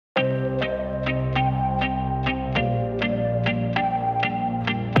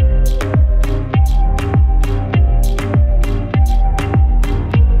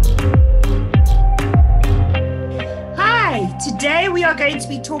going to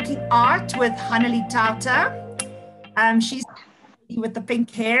be talking art with Hannalie Taute. She's with the pink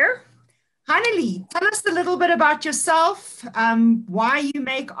hair. Hannalie, tell us a little bit about yourself, why you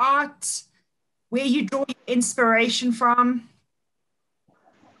make art, where you draw your inspiration from.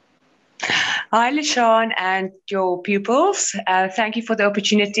 Hi, LaShawn and your pupils. Thank you for the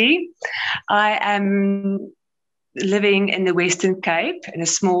opportunity. I am living in the Western Cape in a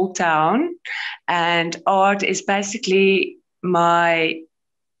small town, and art is basically my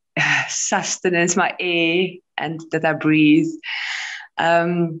sustenance, my air, and that I breathe.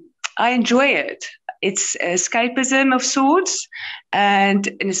 I enjoy it. It's escapism of sorts, and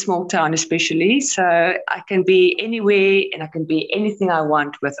in a small town especially. So I can be anywhere and I can be anything I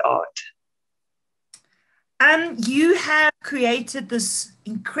want with art. You have created this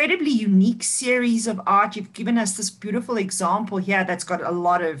incredibly unique series of art. You've given us this beautiful example here that's got a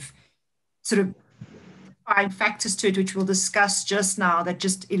lot of sort of factors to it, which we'll discuss just now, that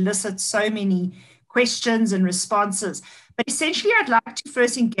just elicits so many questions and responses. But essentially, I'd like to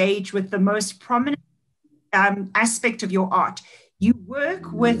first engage with the most prominent aspect of your art. You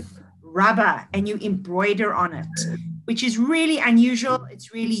work with rubber and you embroider on it, which is really unusual.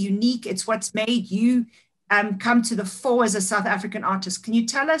 It's really unique. It's what's made you come to the fore as a South African artist. Can you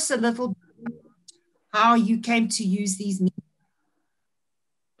tell us a little bit about how you came to use these mediums?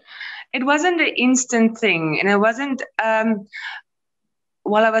 It wasn't an instant thing, and it wasn't.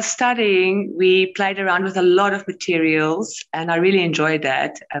 While I was studying, we played around with a lot of materials, and I really enjoyed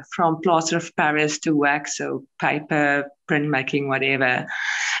that, from plaster of Paris to wax or paper, printmaking, whatever.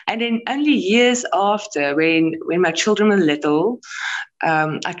 And then only years after, when my children were little,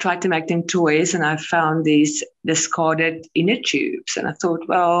 I tried to make them toys, and I found these discarded inner tubes. And I thought,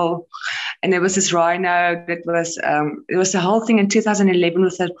 well, and there was this rhino that was, it was the whole thing in 2011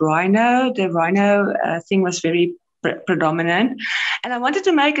 with that rhino. The rhino thing was very predominant, and I wanted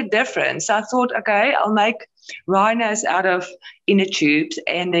to make a difference. So I thought, okay, I'll make rhinos out of inner tubes,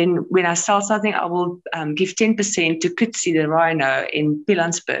 and then when I sell something, I will give 10% to Kutsi the rhino in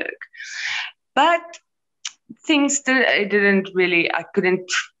Pilansberg. But things didn't really, I couldn't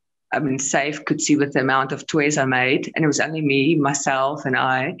save Kutsi with the amount of toys I made, and it was only me, myself, and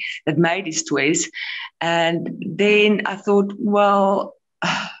I that made these toys. And then I thought, well,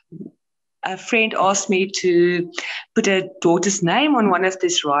 a friend asked me to put a daughter's name on one of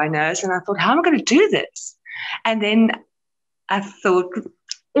these rhinos, and I thought, how am I going to do this? And then I thought,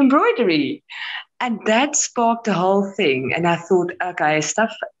 embroidery. And that sparked the whole thing. And I thought, okay,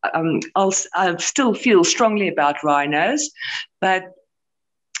 I still feel strongly about rhinos, but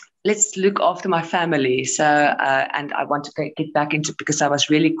let's look after my family. So, and I want to get back into, because I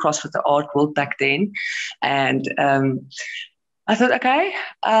was really cross with the art world back then. And I thought, okay,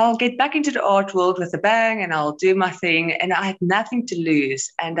 I'll get back into the art world with a bang, and I'll do my thing. And I had nothing to lose.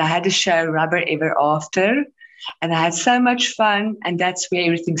 And I had to show Rubber Ever After. And I had so much fun. And that's where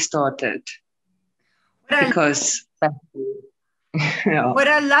everything started. Because what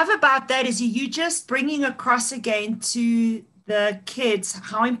I love about that is you just bringing across again to the kids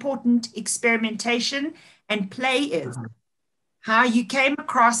how important experimentation and play is. How you came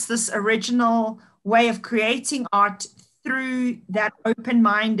across this original way of creating art through that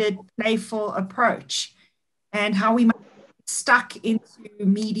open-minded, playful approach, and how we might get stuck into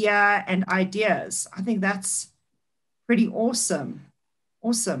media and ideas. I think that's pretty awesome.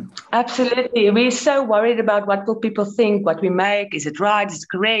 Awesome. Absolutely. We're so worried about what will people think, what we make, is it right, is it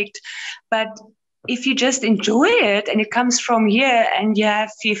correct? But if you just enjoy it and it comes from here, and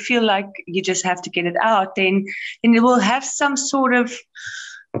you feel like you just have to get it out, then it will have some sort of,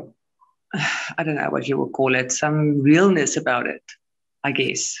 I don't know what you will call it, some realness about it, I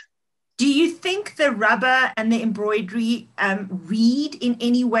guess. Do you think the rubber and the embroidery read in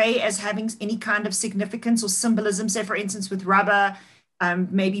any way as having any kind of significance or symbolism? Say, for instance, with rubber,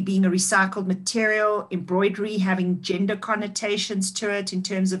 maybe being a recycled material, embroidery having gender connotations to it in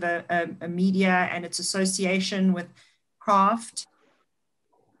terms of a media and its association with craft?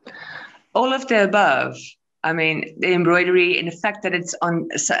 All of the above. I mean, the embroidery and the fact that it's on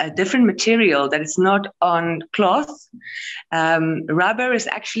a different material, that it's not on cloth. Rubber is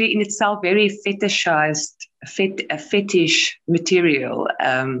actually in itself very fetishized, a fetish material.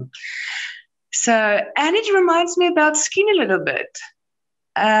 And it reminds me about skin a little bit.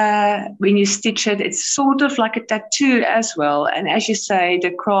 When you stitch it, it's sort of like a tattoo as well. And as you say, the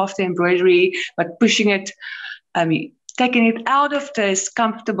craft, the embroidery, but pushing it, taking it out of this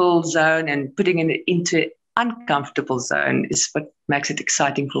comfortable zone and putting it into uncomfortable zone is what makes it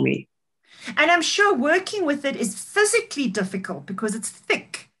exciting for me. And I'm sure working with it is physically difficult because it's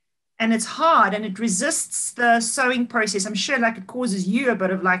thick and it's hard and it resists the sewing process. I'm sure like it causes you a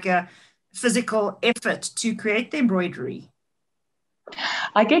bit of like a physical effort to create the embroidery.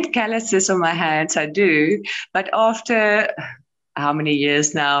 I get calluses on my hands, I do, but after how many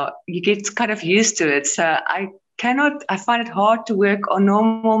years now, you get kind of used to it. So I find it hard to work on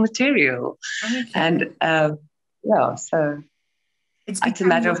normal material. Okay. And so it's a become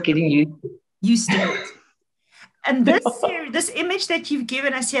matter of getting used to it. And this image that you've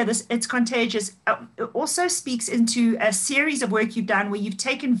given us here, it's contagious. It also speaks into a series of work you've done where you've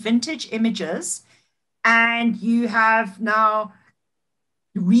taken vintage images and you have now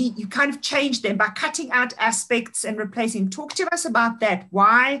you kind of changed them by cutting out aspects and replacing. Talk to us about that.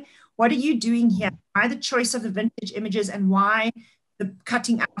 Why? What are you doing here? Why the choice of the vintage images and why the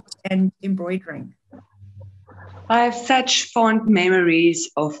cutting out and embroidering? I have such fond memories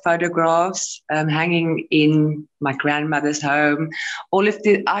of photographs hanging in my grandmother's home.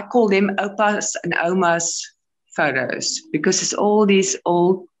 I call them opas and omas photos because it's all these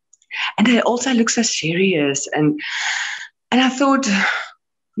old, and they also look so serious. And I thought,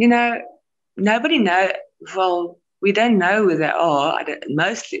 nobody know. Well, we don't know who they are.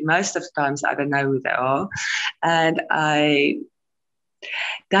 Most of the times, I don't know who they are, and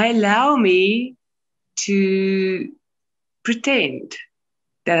they allow me to pretend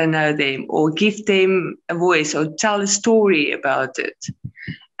that I know them or give them a voice or tell a story about it.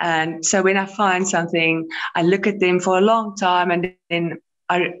 And so when I find something, I look at them for a long time and then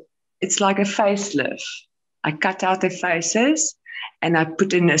it's like a facelift. I cut out their faces and I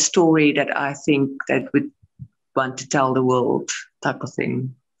put in a story that I think that would want to tell the world, type of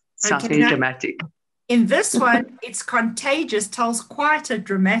thing. Sounds very dramatic. In this one, it's contagious, tells quite a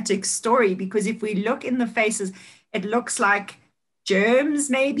dramatic story because if we look in the faces, it looks like germs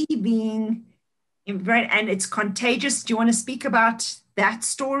maybe being inbred, and it's contagious. Do you want to speak about that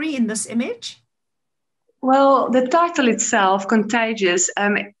story in this image? Well, the title itself, contagious,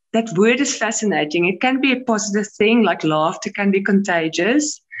 that word is fascinating. It can be a positive thing, like laughter can be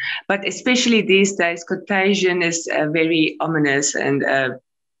contagious, but especially these days, contagion is a very ominous and a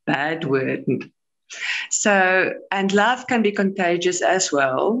bad word. So, and love can be contagious as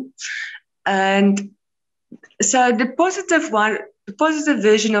well. And so the positive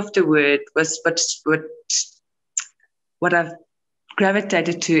version of the word was what I've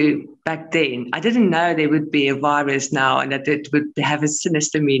gravitated to back then. I didn't know there would be a virus now and that it would have a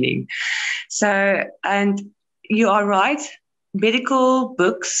sinister meaning. So, and you are right, medical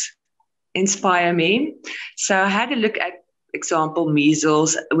books inspire me. So I had a look at example,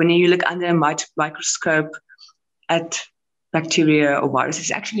 measles. When you look under a microscope at bacteria or viruses,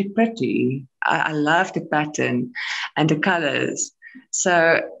 it's actually pretty. I love the pattern and the colors.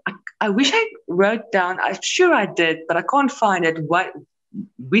 So I wish I wrote down, I'm sure I did, but I can't find it,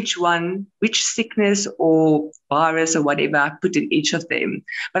 which sickness or virus or whatever I put in each of them.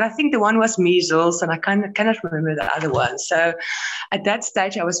 But I think the one was measles and I cannot remember the other one. So at that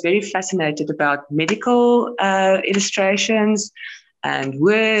stage, I was very fascinated about medical illustrations and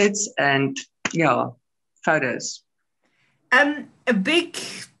words and, photos. A big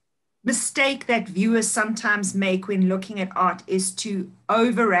mistake that viewers sometimes make when looking at art is to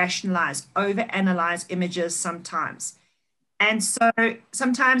over-rationalize, over-analyze images sometimes. And so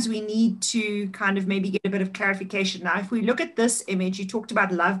sometimes we need to kind of maybe get a bit of clarification. Now, if we look at this image, you talked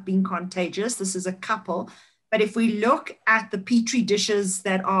about love being contagious. This is a couple. But if we look at the petri dishes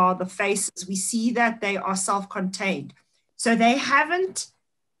that are the faces, we see that they are self-contained. So they haven't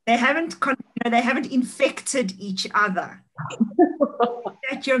infected each other.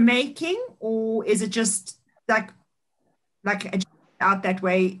 That you're making, or is it just like out that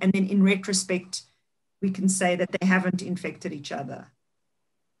way, and then in retrospect we can say that they haven't infected each other?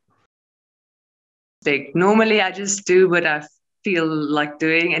 Normally I just do what I feel like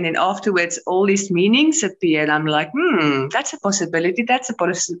doing, and then afterwards all these meanings appear and I'm like, that's a possibility,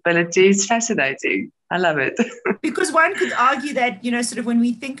 it's fascinating. I love it. Because one could argue that, sort of when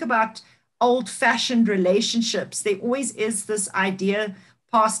we think about old-fashioned relationships, there always is this idea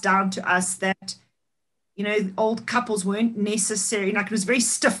passed down to us that old couples weren't necessarily, like, it was very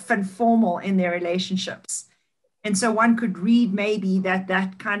stiff and formal in their relationships. And so one could read maybe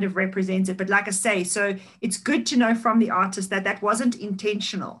that kind of represents it. But like I say, so it's good to know from the artist that wasn't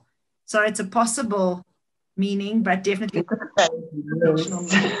intentional. So it's a possible meaning, but definitely intentional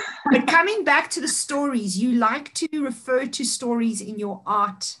meaning. But coming back to the stories, you like to refer to stories in your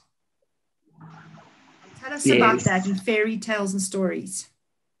art. Tell us about that in fairy tales and stories.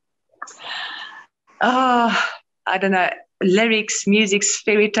 I don't know, lyrics, music,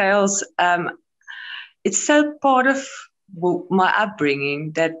 fairy tales. It's so part of my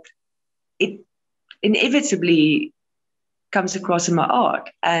upbringing that it inevitably comes across in my art.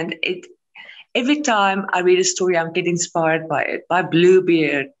 And every time I read a story, I'm getting inspired by it, by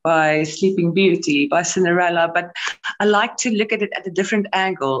Bluebeard, by Sleeping Beauty, by Cinderella. But I like to look at it at a different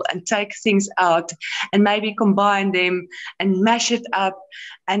angle and take things out and maybe combine them and mash it up.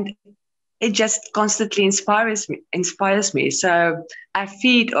 And it just constantly inspires me. So I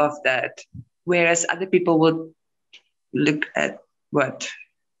feed off that, whereas other people would look at what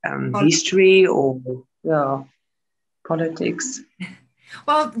history or politics.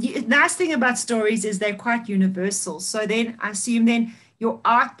 Well, the nice thing about stories is they're quite universal. So then I assume then your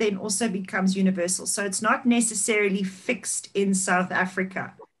art then also becomes universal. So it's not necessarily fixed in South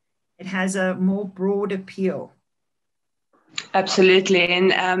Africa. It has a more broad appeal. Absolutely.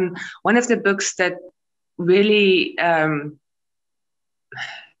 And one of the books that really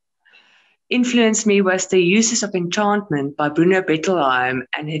influenced me was The Uses of Enchantment by Bruno Bettelheim.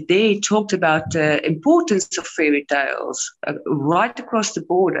 And they talked about the importance of fairy tales right across the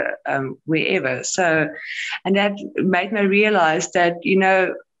border, wherever. So, and that made me realize that,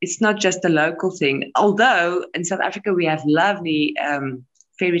 it's not just a local thing. Although in South Africa, we have lovely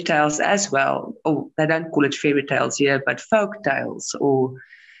fairy tales as well. Or they don't call it fairy tales here, but folk tales.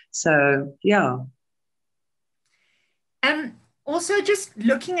 So, yeah. Also, just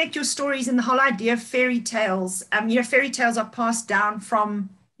looking at your stories and the whole idea of fairy tales, fairy tales are passed down from,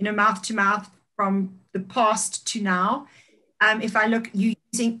 mouth to mouth, from the past to now. If I look, you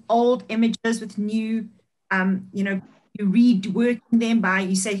using old images with new, you reworking them by,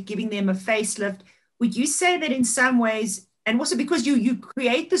 you say, giving them a facelift. Would you say that in some ways, and also because you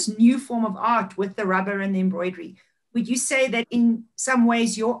create this new form of art with the rubber and the embroidery, would you say that in some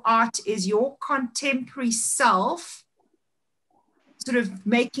ways your art is your contemporary self sort of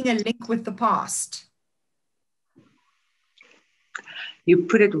making a link with the past? You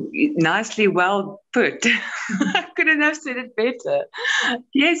put it nicely, well put. I couldn't have said it better.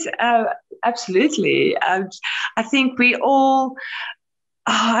 Yes, absolutely. I think we all,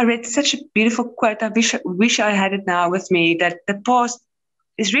 I read such a beautiful quote. I wish I had it now with me, that the past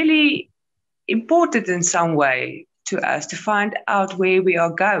is really important in some way to us to find out where we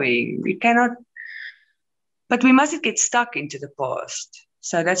are going. We cannot, but we mustn't get stuck into the past.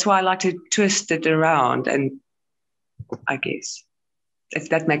 So that's why I like to twist it around, and I guess, if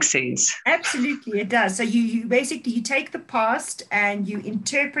that makes sense. Absolutely, it does. So you basically, you take the past and you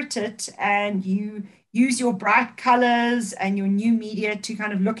interpret it, and you use your bright colors and your new media to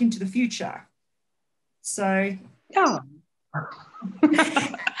kind of look into the future. So yeah.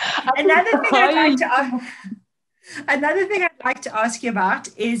 Another thing I'd like to ask you about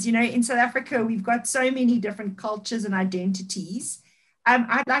is, in South Africa, we've got so many different cultures and identities.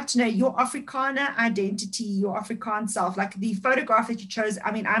 I'd like to know your Afrikaner identity, your Afrikaans self, like the photograph that you chose.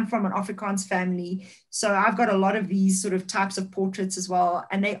 I mean, I'm from an Afrikaans family, so I've got a lot of these sort of types of portraits as well,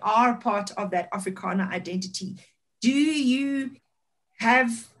 and they are part of that Afrikaner identity. Do you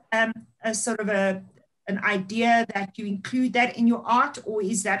have a sort of an idea that you include that in your art, or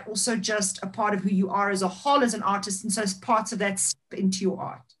is that also just a part of who you are as a whole as an artist, and so as parts of that step into your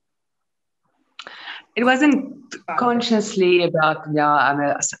art? It wasn't consciously about, I'm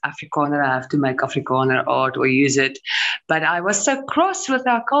an Afrikaner, I have to make Afrikaner art or use it. But I was so cross with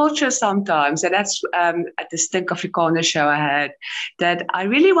our culture sometimes, and that's at the Stink Afrikaner show I had, that I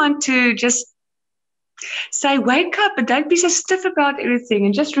really want to just say, wake up and don't be so stiff about everything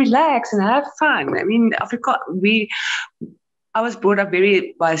and just relax and have fun. I mean, I was brought up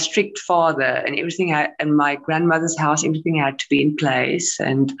by a strict father, and everything in my grandmother's house, everything had to be in place.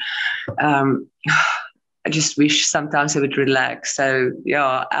 And I just wish sometimes I would relax. So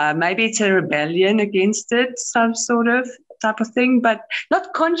maybe it's a rebellion against it, some sort of type of thing, but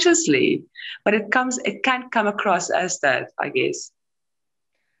not consciously. But it can come across as that, I guess.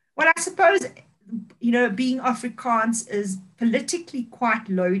 Well, I suppose, being Afrikaans is politically quite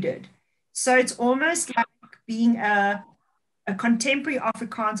loaded. So it's almost like being a contemporary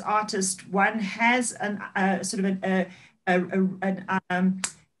Afrikaans artist. One has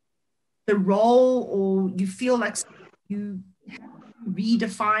the role, or you feel like you have to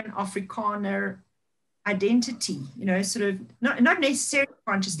redefine Afrikaner identity, sort of not necessarily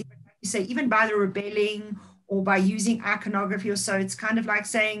consciously, but like you say, even by the rebelling or by using iconography or so. It's kind of like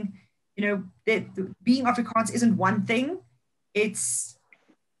saying, that being Afrikaans isn't one thing. It's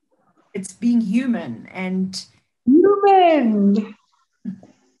being human and human.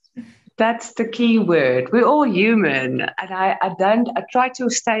 That's the key word. We're all human, and I try to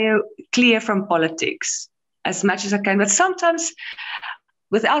stay clear from politics as much as I can. But sometimes,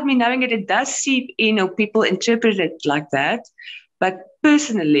 without me knowing it, it does seep in, or people interpret it like that. But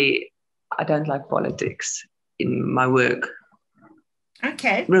personally, I don't like politics in my work.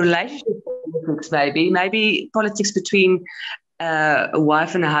 Okay. Relationship politics, maybe politics between a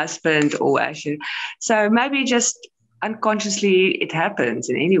wife and a husband, or actually, so maybe just unconsciously it happens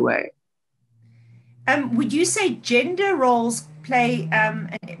in any way. Would you say gender roles play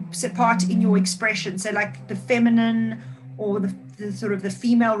a part in your expression? So, like the feminine or the sort of the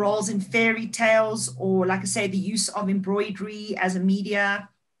female roles in fairy tales, or like I say, the use of embroidery as a media?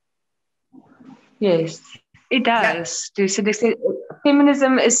 Yes, it Is that does. To some extent,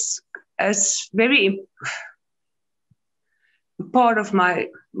 feminism is very part of my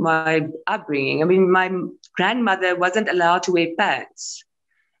upbringing. I mean, my grandmother wasn't allowed to wear pants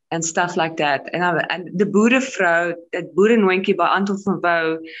and stuff like that. And the boerevrouw, that boerenwinkie by Anton van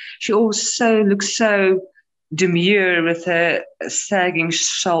Wouw, she also looks so demure with her sagging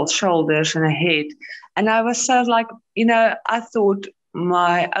shoulders and her head. And I was so like, I thought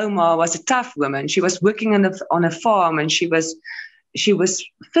my Oma was a tough woman. She was working on a farm, and she was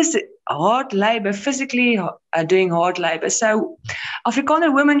hard labor, physically doing hard labor. So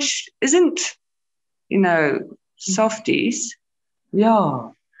Afrikaner women isn't, softies. Yeah.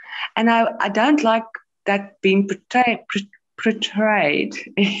 And I don't like that being portrayed.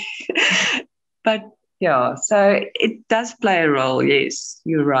 But yeah, so it does play a role. Yes,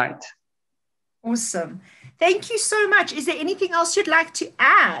 you're right. awesome? Thank you so much. Is there anything else you'd like to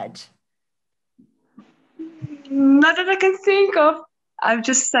add? Not that I can think of. I'm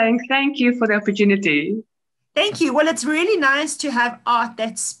just saying thank you for the opportunity. Thank you. Well, it's really nice to have art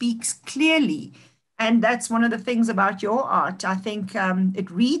that speaks clearly. And that's one of the things about your art. I think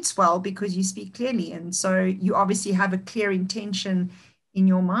it reads well because you speak clearly. And so you obviously have a clear intention in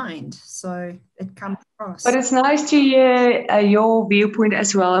your mind. So it comes But across. it's nice to hear your viewpoint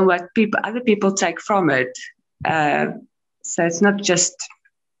as well, and what other people take from it. Uh, so it's not just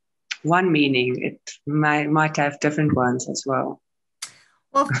one meaning; it might have different ones as well.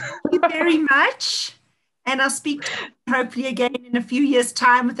 Well, thank you very much. And I'll speak to you hopefully again in a few years'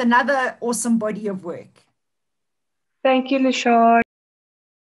 time with another awesome body of work. Thank you, Lashard.